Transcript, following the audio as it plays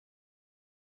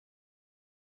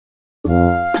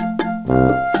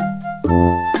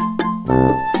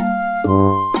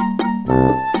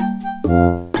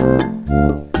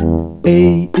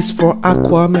A is for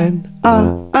Aquaman,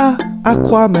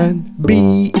 Aquaman.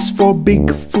 B is for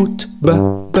Bigfoot,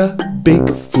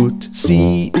 Bigfoot.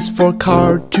 C is for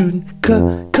cartoon,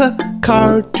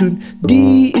 cartoon.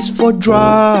 D is for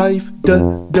drive,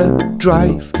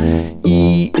 drive.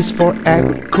 E is for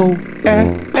echo,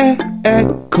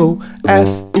 echo. F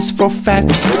is for fat,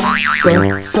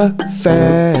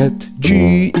 fat.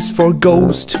 G is for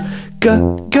ghost,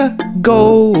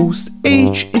 ghost.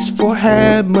 H is for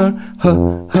hammer,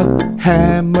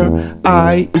 hammer.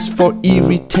 I is for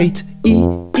irritate,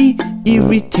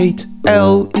 irritate.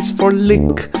 L is for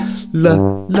lick,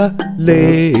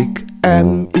 lick.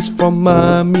 M is for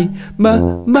mummy,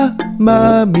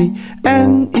 mummy.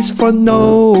 N is for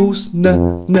nose,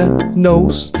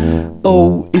 nose.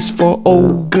 O is for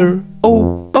ogre,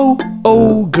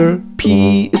 ogre.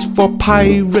 P is for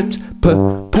pirate,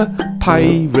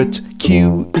 pirate.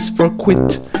 Q is for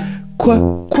quit,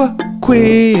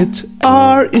 quit.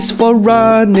 R is for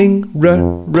running,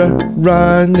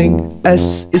 running.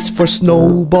 S is for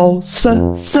snowball,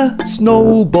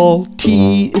 snowball.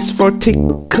 T is for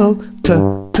tickle,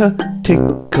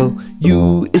 tickle.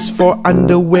 U is for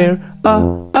underwear,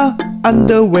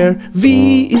 underwear.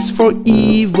 V is for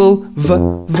evil,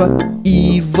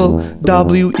 evil.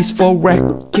 W is for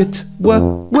racket,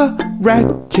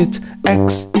 racket.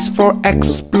 X is for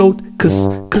explode,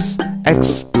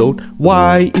 explode.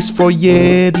 Y is for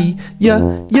yeti,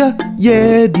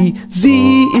 yeti. Z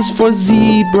is for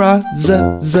zebra,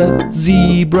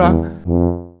 zebra.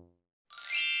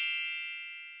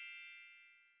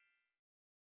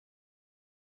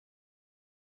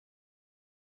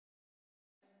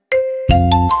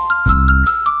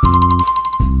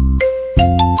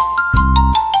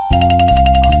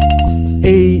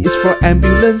 A is for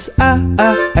ambulance,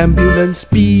 ambulance.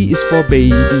 B is for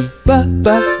baby,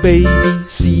 baby.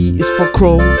 C is for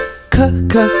crow,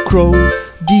 crow.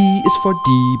 D is for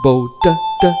Debo,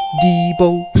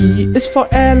 Debo. E is for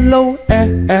yellow,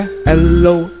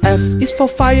 yellow. F is for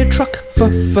fire truck,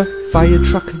 fire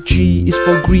truck. G is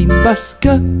for green bus,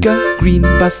 green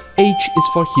bus. H is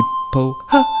for hippo,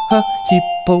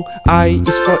 hippo. I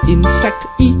is for insect,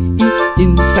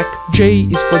 insect. J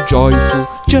is for joyful,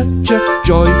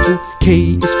 joyful.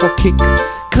 K is for kick,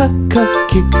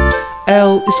 kick.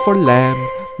 L is for lamb,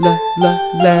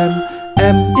 lamb.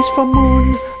 M is for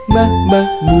moon,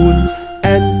 moon.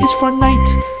 N is for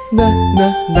night,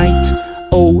 night.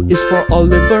 O is for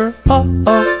Oliver,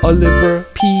 Oliver.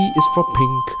 P is for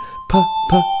pink,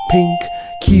 pink.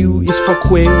 Q is for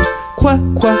quail,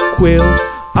 quail.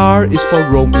 R is for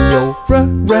Romeo,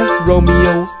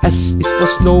 Romeo. S is for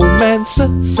snowman,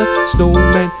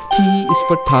 snowman. T is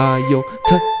for Tayo,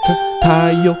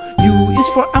 Tayo. U is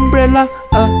for umbrella,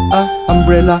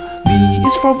 umbrella. V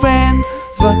is for van,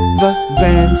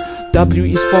 van. W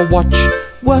is for watch,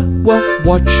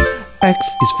 watch.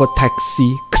 X is for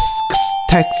taxi,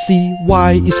 taxi.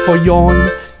 Y is for yawn,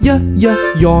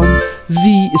 yawn.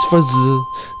 Z is for z.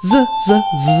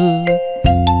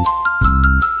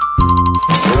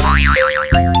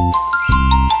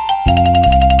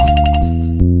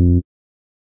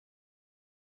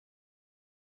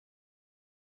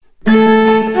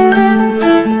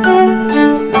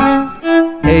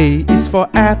 A is for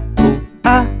apple,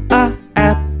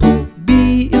 apple.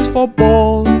 B is for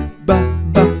ball,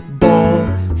 ball.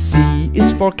 C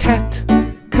is for cat,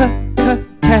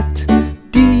 cat.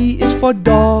 D is for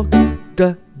dog,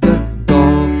 dog.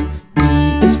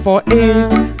 E is for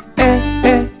egg,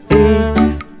 egg.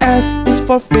 F is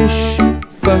for fish,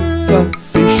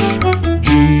 fish.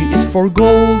 G is for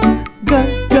gold,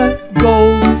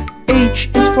 gold. H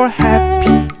is for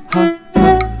happy, happy.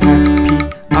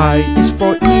 I is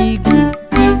for eagle,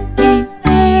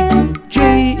 eagle.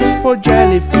 J is for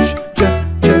jellyfish,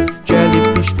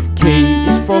 jellyfish. K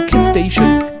is for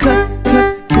kidstation,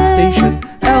 kidstation.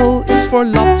 L is for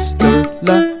lobster,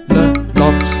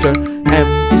 lobster. M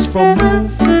is for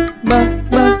move,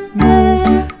 move.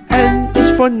 N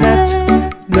is for net,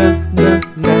 net.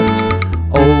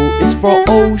 O is for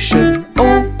ocean,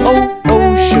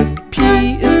 ocean. P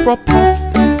is for puff,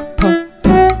 puff.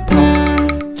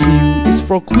 Q is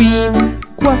for queen,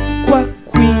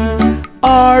 queen.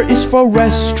 R is for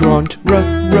restaurant,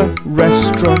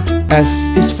 restaurant. S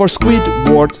is for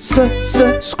Squidward,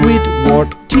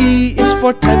 Squidward. T is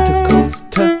for tentacles,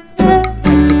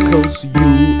 tentacles. U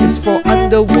is for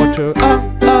underwater,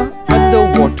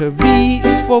 underwater. V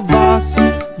is for vase,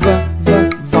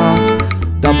 vase.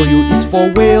 W is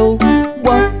for whale,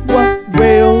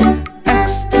 whale.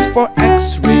 X is for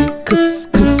X-ray, X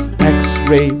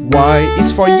hooray. Y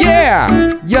is for yeah,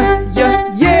 yeah, yeah,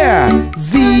 yeah.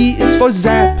 Z is for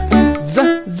zap, z,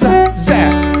 z,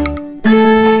 zap.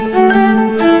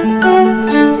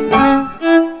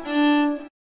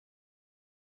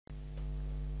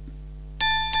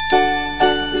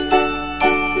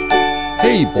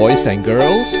 Hey boys and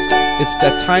girls, it's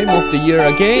that time of the year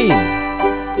again.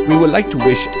 We would like to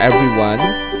wish everyone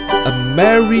a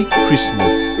Merry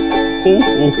Christmas. Ho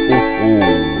ho ho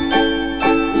ho.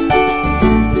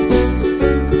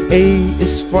 A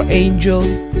is for angel,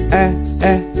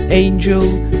 angel.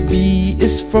 B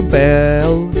is for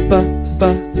bell,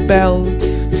 bell.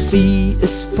 C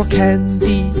is for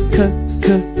candy,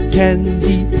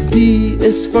 candy. D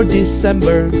is for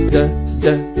December,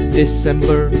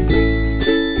 December.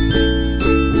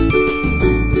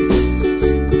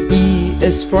 E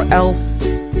is for elf,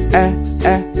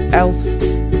 elf.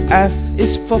 F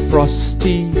is for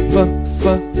frosty,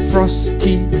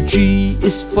 frosty. G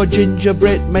is for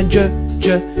gingerbread man,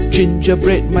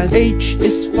 gingerbread man. H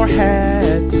is for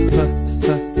hat,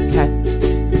 hat.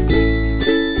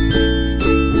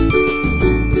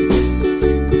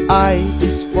 I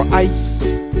is for ice,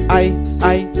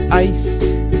 ice.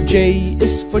 J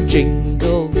is for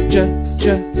jingle,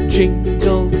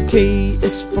 jingle. K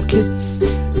is for kids,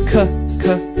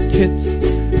 kids.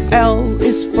 L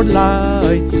is for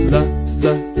lights,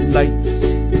 lights.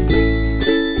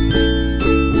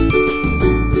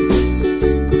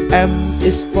 M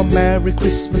is for Merry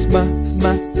Christmas,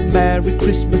 Merry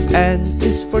Christmas. N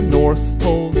is for North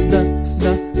Pole,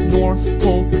 North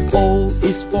Pole. O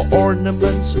is for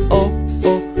ornaments,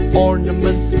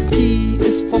 ornaments. P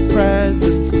is for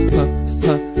presents,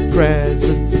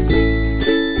 presents.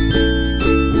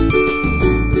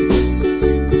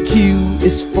 Q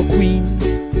is for queen,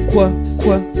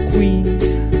 queen.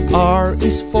 R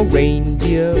is for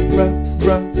reindeer,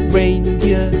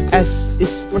 reindeer. S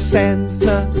is for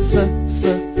Santa,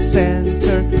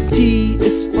 Santa. T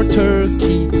is for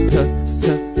turkey,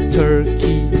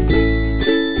 turkey.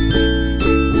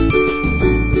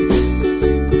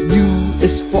 U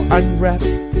is for unwrap,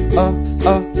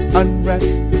 unwrap.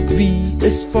 V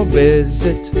is for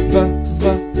visit,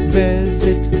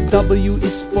 visit. W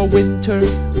is for winter,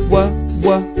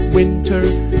 winter.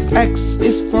 X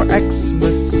is for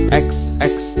Xmas,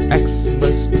 Xmas.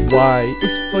 Y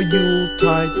is for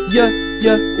Yuletide,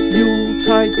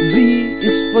 Yuletide. Z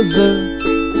is for Z.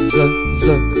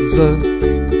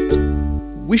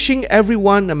 Wishing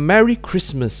everyone a Merry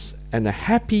Christmas and a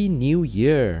Happy New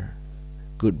Year.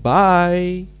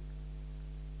 Goodbye.